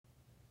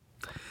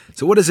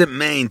So what does it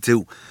mean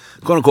to,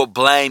 quote-unquote,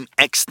 blame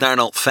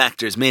external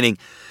factors? Meaning,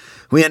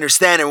 we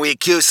understand and we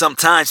accuse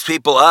sometimes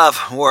people of,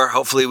 or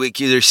hopefully we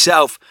accuse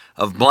ourselves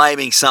of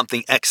blaming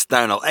something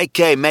external,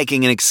 aka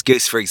making an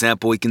excuse. For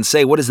example, we can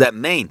say, what does that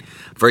mean?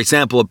 For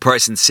example, a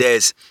person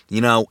says,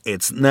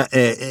 it's not,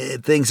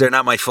 things are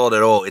not my fault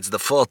at all. It's the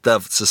fault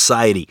of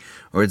society,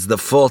 or it's the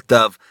fault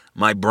of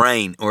my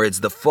brain, or it's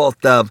the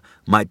fault of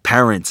my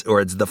parents,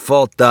 or it's the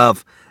fault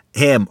of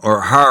him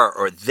or her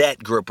or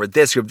that group or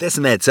this group, this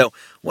and that. So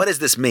what does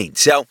this mean?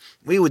 So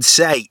we would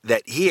say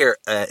that here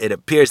it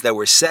appears that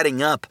we're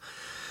setting up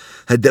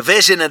a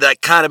division, a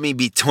dichotomy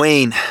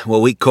between what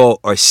we call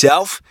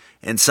ourself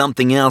and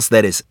something else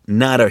that is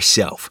not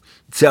ourself.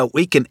 So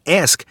we can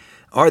ask,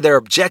 are there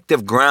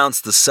objective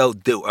grounds to so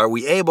do? Are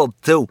we able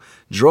to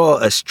draw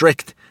a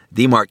strict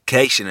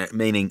demarcation,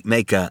 meaning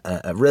make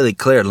a really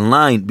clear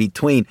line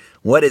between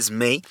what is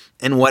me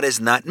and what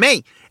is not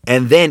me?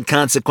 And then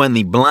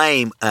consequently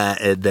blame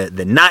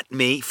the not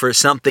me for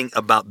something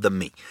about the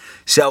me.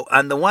 So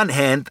on the one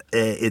hand,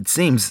 it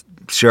seems,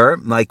 sure,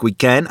 like we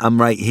can,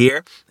 I'm right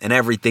here, and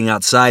everything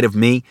outside of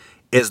me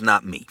is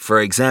not me.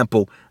 For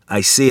example, I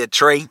see a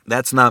tree,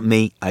 that's not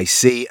me. I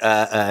see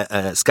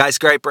a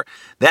skyscraper,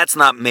 that's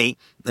not me.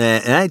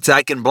 And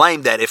I can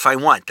blame that if I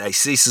want. I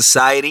see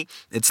society,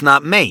 it's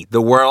not me.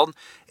 The world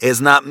is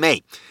not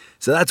me.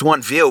 So that's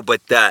one view,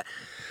 but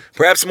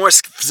perhaps more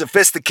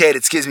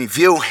sophisticated,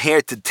 view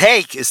here to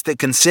take is to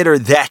consider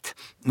that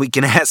we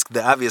can ask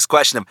the obvious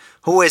question of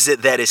who is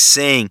it that is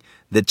seeing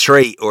the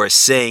tree or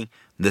seeing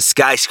the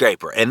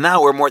skyscraper? And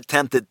now we're more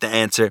tempted to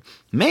answer,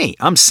 me,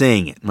 I'm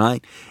seeing it,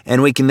 right?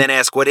 And we can then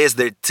ask, what is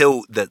there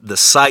to the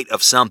sight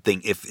of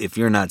something if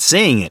you're not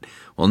seeing it?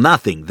 Well,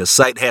 nothing. The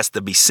sight has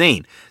to be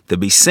seen.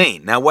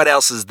 Now, what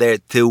else is there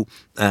to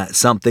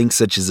something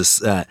such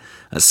as a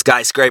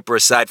skyscraper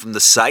aside from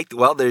the sight?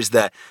 Well, there's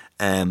the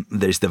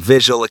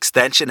visual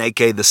extension,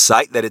 aka the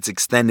sight that it's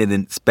extended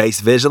in space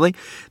visually.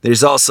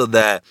 There's also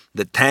the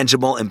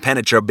tangible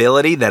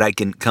impenetrability that I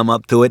can come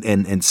up to it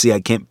and see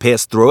I can't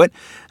pass through it.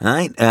 All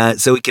right,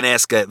 so we can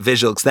ask a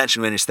visual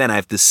extension. We understand I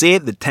have to see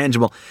it. The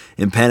tangible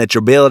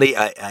impenetrability,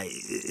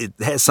 it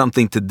has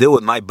something to do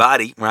with my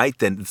body, right?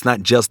 And it's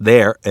not just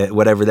there,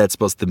 whatever that's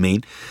supposed to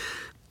mean.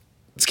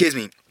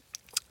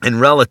 And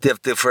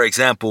relative to, for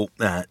example,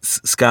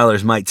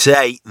 scholars might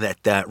say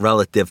that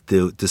relative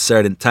to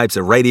certain types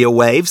of radio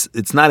waves,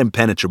 it's not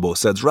impenetrable.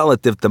 So it's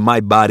relative to my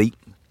body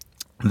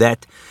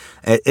that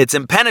it's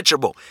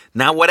impenetrable.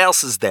 Now, what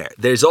else is there?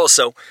 There's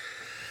also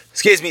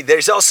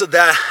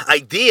the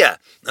idea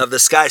of the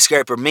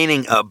skyscraper,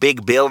 meaning a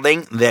big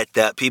building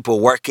that people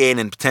work in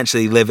and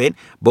potentially live in.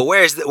 But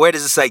where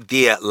does this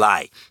idea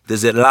lie?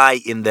 Does it lie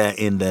in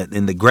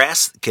the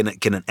grass? Can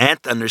an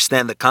ant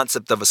understand the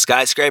concept of a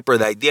skyscraper,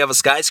 the idea of a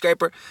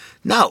skyscraper?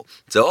 No.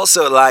 So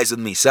also it lies with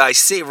me. So I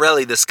see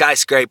really the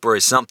skyscraper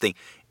is something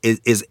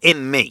is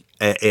in me.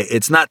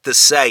 It's not to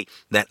say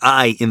that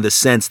I, in the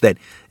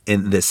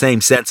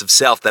same sense of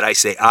self that I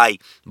say I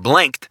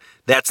blinked.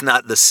 That's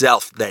not the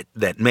self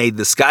that made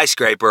the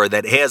skyscraper or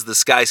that has the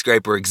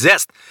skyscraper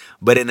exist.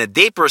 But in a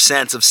deeper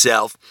sense of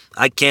self,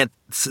 I can't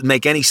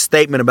make any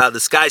statement about the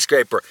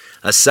skyscraper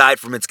aside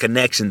from its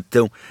connection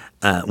to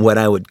what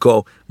I would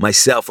call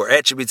myself, or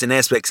attributes and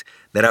aspects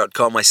that I would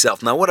call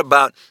myself. Now, what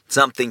about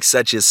something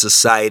such as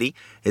society?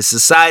 Is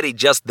society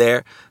just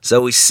there?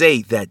 So we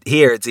see that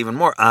here it's even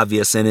more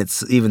obvious and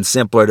it's even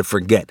simpler to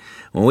forget.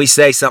 When we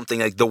say something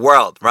like the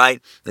world,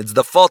 right? It's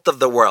the fault of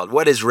the world.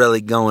 What is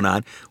really going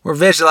on? We're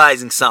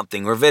visualizing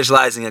something. We're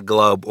visualizing a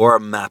globe or a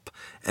map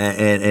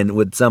and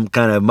with some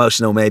kind of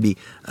emotional maybe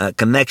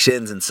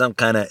connections and some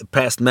kind of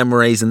past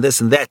memories and this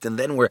and that. And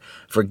then we're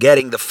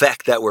forgetting the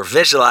fact that we're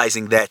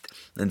visualizing that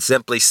and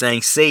simply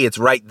saying, see, it's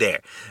right there.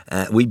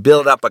 We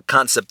build up a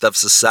concept of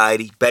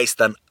society based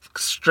on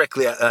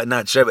strictly,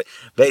 but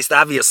based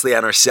obviously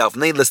on ourselves.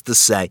 Needless to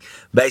say,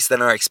 based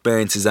on our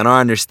experiences, on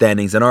our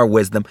understandings, and our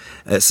wisdom.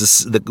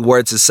 The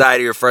word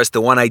society refers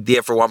to one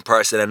idea for one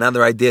person,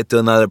 another idea to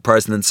another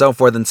person, and so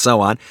forth and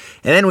so on.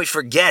 And then we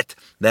forget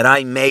that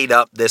I made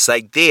up this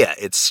idea.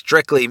 It's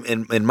strictly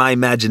in my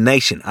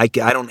imagination. I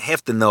don't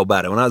have to know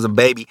about it. When I was a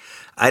baby,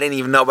 I didn't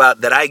even know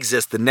about that I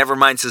existed, never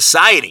mind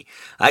society.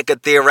 I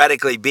could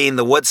theoretically be in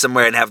the woods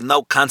somewhere and have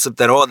no concept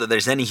at all that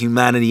there's any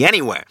humanity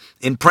anywhere.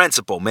 In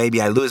principle,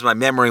 maybe I lose my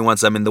memory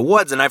once I'm in the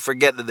woods and I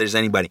forget that there's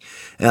anybody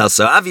else.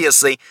 So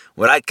obviously,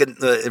 what I could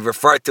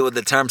refer to with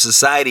the term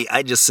society,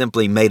 I just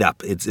simply made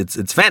up.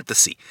 It's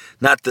fantasy.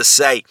 Not to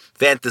say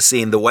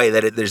fantasy in the way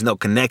that there's no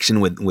connection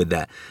with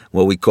that,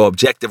 what we call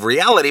objective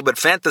reality, but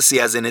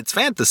fantasy as in it's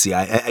fantasy.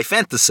 I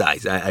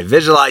fantasize. I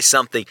visualize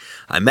something.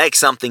 I make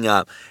something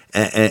up.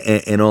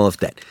 And all of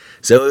that.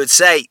 So we would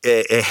say,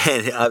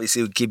 and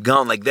obviously we would keep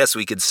going like this,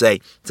 we could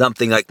say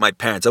something like my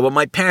parents. Oh, well,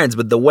 my parents,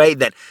 but the way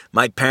that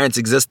my parents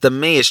exist to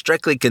me is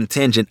strictly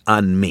contingent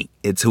on me.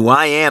 It's who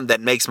I am that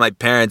makes my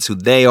parents who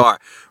they are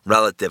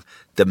relative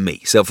to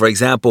me. So, for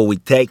example, we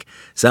take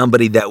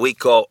somebody that we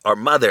call our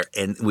mother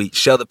and we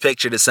show the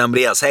picture to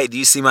somebody else. Hey, do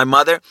you see my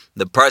mother?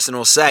 The person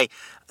will say,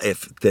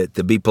 if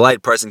to be polite,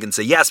 a person can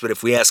say yes, but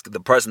if we ask, the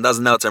person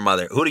doesn't know it's our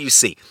mother. Who do you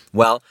see?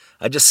 Well,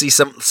 I just see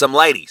some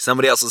lady.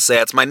 Somebody else will say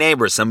that's my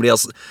neighbor. Somebody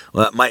else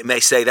may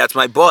say that's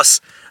my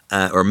boss,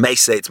 or may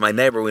say it's my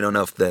neighbor. We don't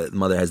know if the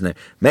mother has a name.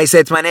 May say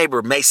it's my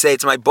neighbor. May say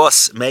it's my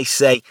boss. May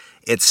say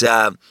it's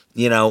a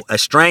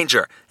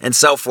stranger, and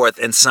so forth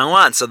and so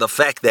on. So the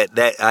fact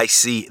that I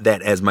see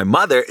that as my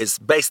mother is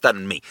based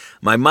on me.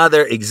 My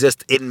mother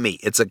exists in me.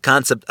 It's a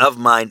concept of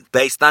mine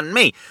based on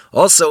me.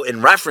 Also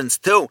in reference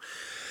to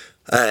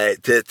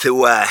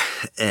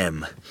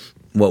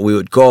what we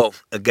would call,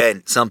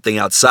 again, something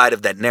outside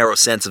of that narrow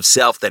sense of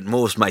self that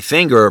moves my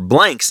finger or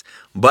blinks,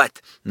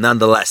 but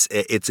nonetheless,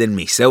 it's in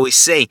me. So we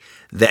see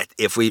that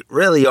if we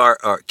really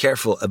are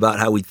careful about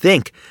how we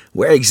think,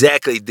 where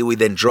exactly do we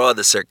then draw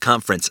the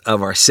circumference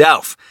of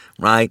ourself,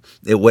 right?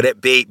 Would it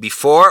be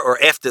before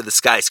or after the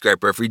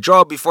skyscraper? If we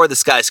draw it before the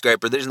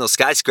skyscraper, there's no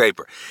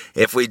skyscraper.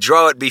 If we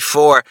draw it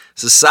before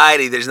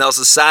society, there's no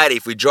society.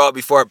 If we draw it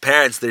before our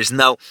parents, there's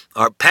no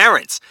our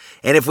parents.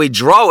 And if we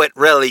draw it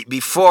really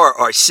before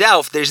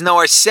ourself, there's no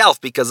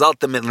ourself, because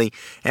ultimately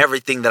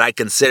everything that I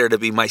consider to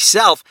be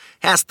myself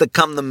has to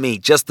come to me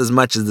just as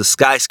much as the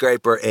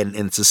skyscraper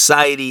and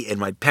society and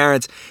my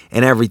parents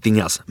and everything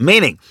else.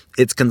 Meaning,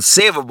 it's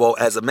conceivable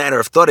as a matter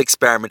of thought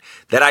experiment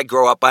that I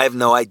grow up, I have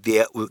no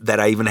idea that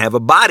I even have a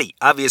body.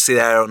 Obviously,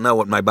 that I don't know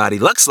what my body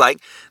looks like,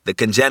 the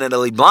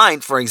congenitally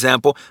blind, for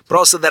example, but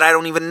also that I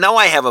don't even know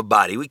I have a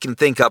body. We can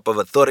think up of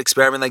a thought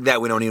experiment like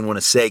that. We don't even want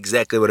to say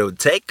exactly what it would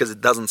take because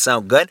it doesn't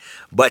sound good,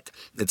 but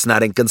it's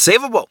not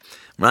inconceivable,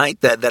 right?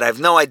 That I have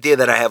no idea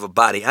that I have a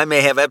body. I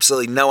may have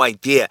absolutely no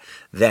idea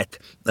that,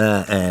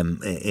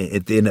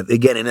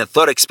 again, in a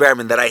thought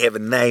experiment that I have a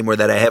name or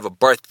that I have a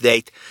birth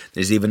date.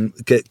 There's even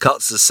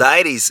cult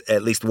societies,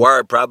 at least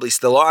were, probably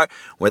still are,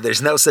 where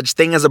there's no such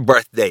thing as a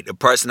birth date. A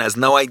person has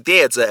no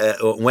idea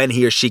when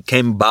he or she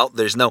came about.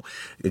 There's no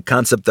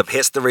concept of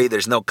history.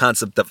 There's no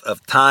concept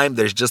of time.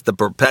 There's just the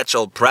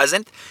perpetual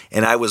present.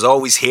 And I was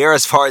always here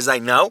as far as I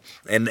know.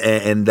 And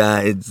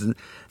I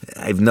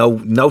have no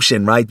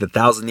notion, right, that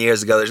 1,000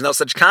 years ago, there's no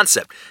such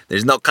concept.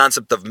 There's no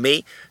concept of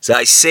me. So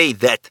I see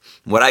that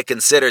what I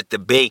consider to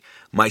be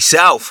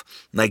myself,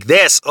 like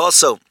this,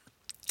 also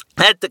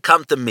had to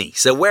come to me.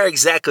 So where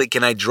exactly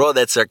can I draw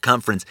that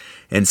circumference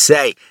and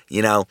say,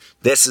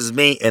 this is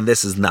me and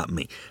this is not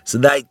me? So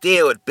the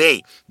idea would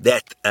be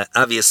that,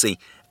 obviously,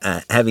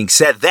 having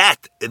said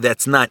that,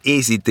 that's not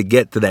easy to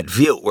get to that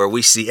view where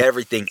we see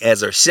everything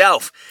as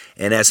ourself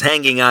and as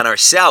hanging on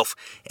ourself.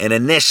 And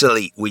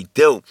initially we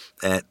do,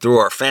 through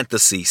our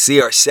fantasy,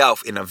 see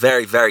ourself in a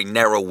very, very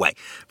narrow way.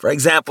 For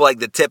example, like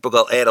the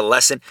typical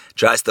adolescent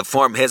tries to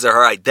form his or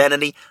her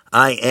identity.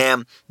 I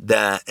am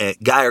the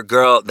guy or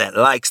girl that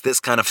likes this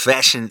kind of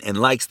fashion and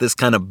likes this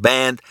kind of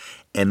band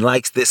and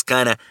likes this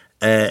kind of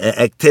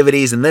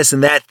activities and this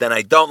and that, then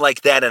I don't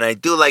like that and I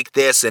do like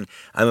this, and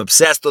I'm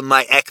obsessed with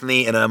my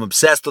acne and I'm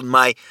obsessed with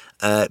my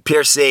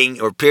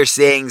piercings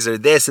or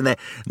this and that,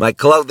 my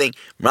clothing,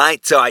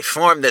 right? So I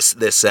form this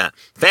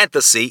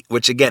fantasy,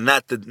 which again,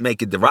 not to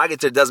make it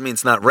derogatory, doesn't mean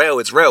it's not real,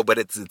 it's real, but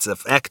it's an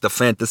act of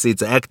fantasy,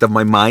 it's an act of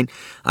my mind.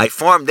 I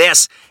form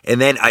this and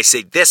then I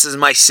say this is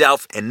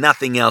myself and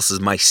nothing else is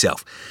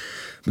myself.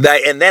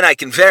 And then I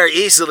can very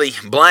easily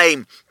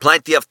blame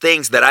plenty of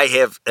things that I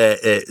have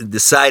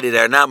decided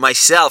are not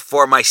myself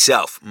for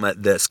myself.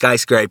 The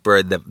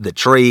skyscraper, the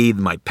tree,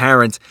 my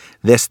parents,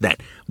 this,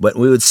 that. But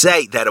we would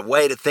say that a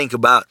way to think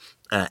about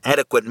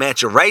adequate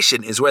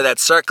maturation is where that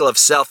circle of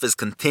self is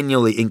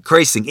continually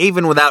increasing,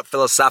 even without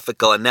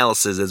philosophical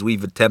analysis, as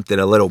we've attempted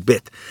a little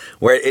bit,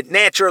 where it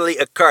naturally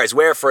occurs.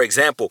 Where, for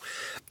example,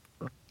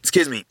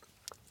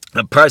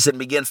 a person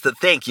begins to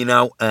think,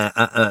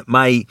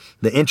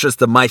 the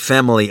interests of my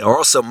family are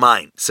also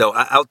mine. So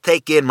I'll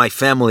take in my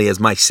family as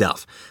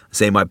myself.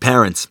 Say my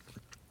parents,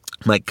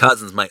 my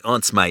cousins, my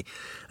aunts, my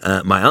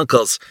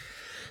uncles,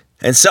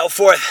 and so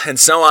forth and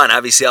so on.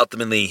 Obviously,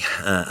 ultimately,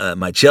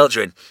 my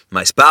children,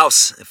 my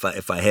spouse,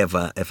 if I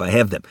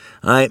have them.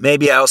 All right,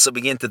 maybe I also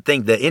begin to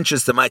think the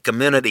interests of my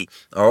community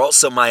are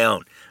also my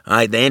own. All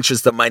right, the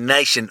interests of my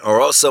nation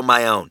are also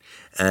my own.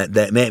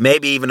 That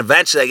maybe even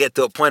eventually I get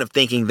to a point of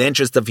thinking the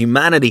interests of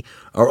humanity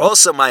are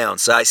also my own.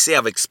 So I see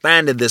I've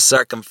expanded this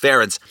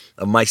circumference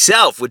of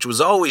myself, which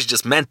was always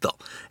just mental.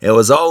 It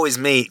was always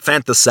me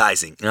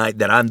fantasizing, right?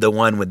 That I'm the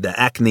one with the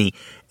acne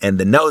and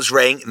the nose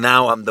ring.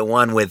 Now I'm the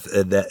one with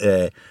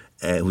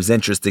whose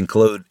interests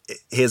include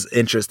his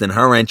interest and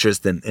her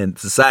interest and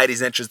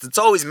society's interest. It's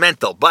always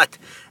mental, but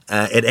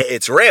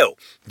it's real.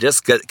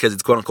 Just because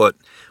it's quote unquote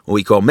what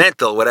we call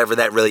mental, whatever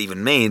that really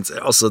even means.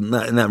 Also,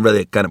 not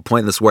really a kind of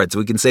pointless word. So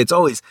we can say it's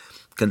always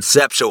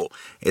conceptual.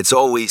 It's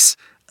always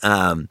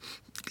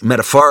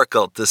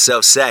metaphorical to so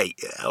say.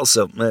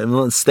 Also,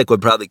 let's stick with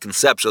probably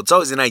conceptual. It's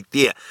always an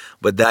idea,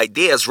 but the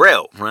idea is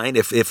real, right?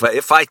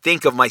 If I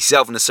think of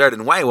myself in a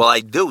certain way, well, I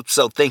do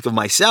so think of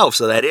myself,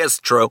 so that is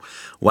true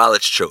while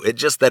it's true.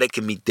 It's just that it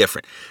can be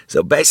different.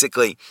 So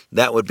basically,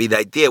 that would be the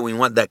idea. We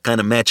want that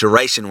kind of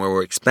maturation where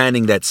we're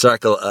expanding that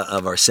circle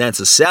of our sense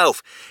of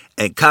self.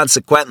 And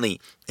consequently,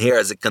 here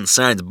as it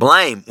concerns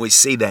blame, we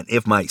see that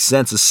if my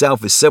sense of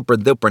self is super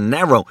duper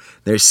narrow,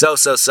 there's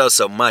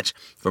so much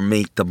for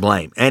me to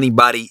blame.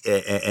 Anybody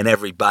and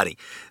everybody.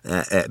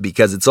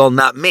 Because it's all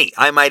not me.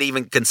 I might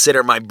even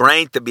consider my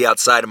brain to be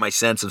outside of my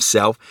sense of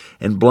self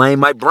and blame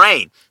my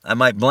brain. I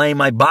might blame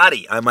my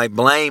body. I might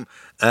blame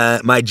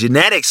my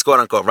genetics, quote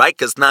unquote, right?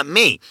 Because it's not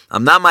me.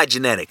 I'm not my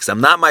genetics.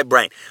 I'm not my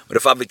brain. But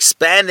if I've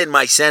expanded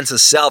my sense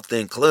of self to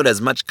include as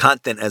much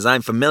content as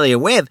I'm familiar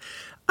with,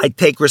 I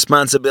take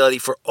responsibility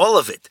for all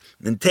of it.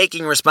 And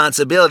taking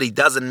responsibility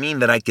doesn't mean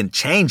that I can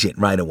change it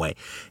right away.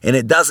 And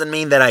it doesn't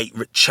mean that I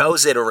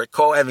chose it or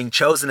recall having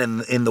chosen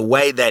it in the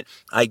way that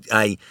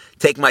I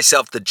take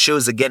myself to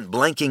choose again,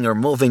 blinking or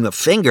moving a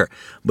finger.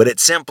 But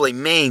it simply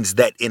means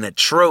that in a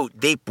true,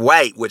 deep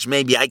way, which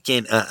maybe I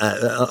can't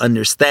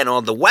understand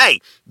all the way,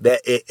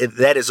 that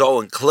that is all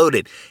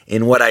included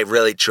in what I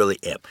really, truly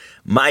am.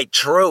 My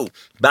true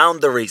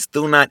boundaries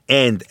do not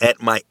end at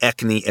my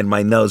acne and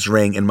my nose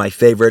ring and my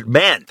favorite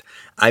band.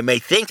 I may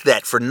think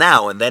that for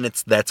now, and then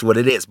that's what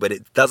it is, but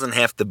it doesn't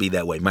have to be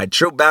that way. My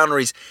true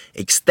boundaries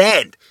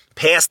extend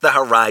past the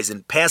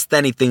horizon, past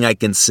anything I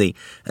can see,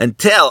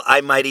 until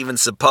I might even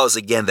suppose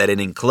again that it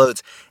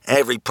includes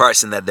every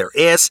person that there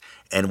is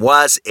and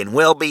was and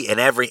will be, and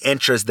every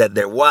interest that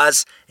there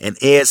was and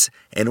is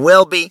and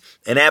will be,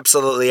 and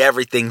absolutely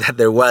everything that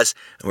there was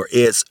or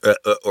is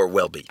or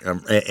will be.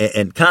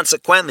 And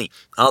consequently,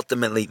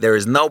 ultimately, there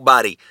is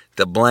nobody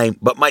to blame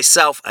but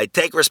myself. I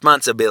take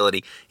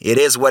responsibility. It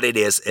is what it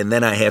is, and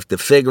then I have to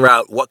figure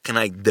out what can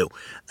I do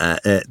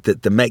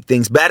to make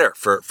things better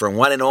for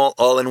one and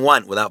all in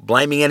one, without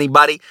blaming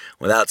anybody,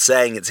 without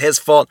saying it's his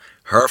fault,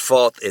 her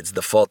fault, it's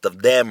the fault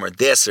of them or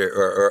this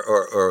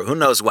or who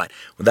knows what,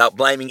 without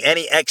blaming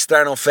any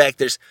external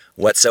factors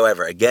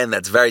whatsoever. Again,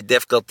 that's very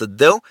difficult to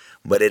do,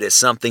 but it is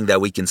something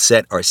that we can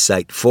set our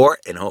sight for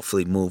and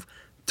hopefully move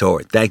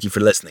toward. Thank you for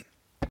listening.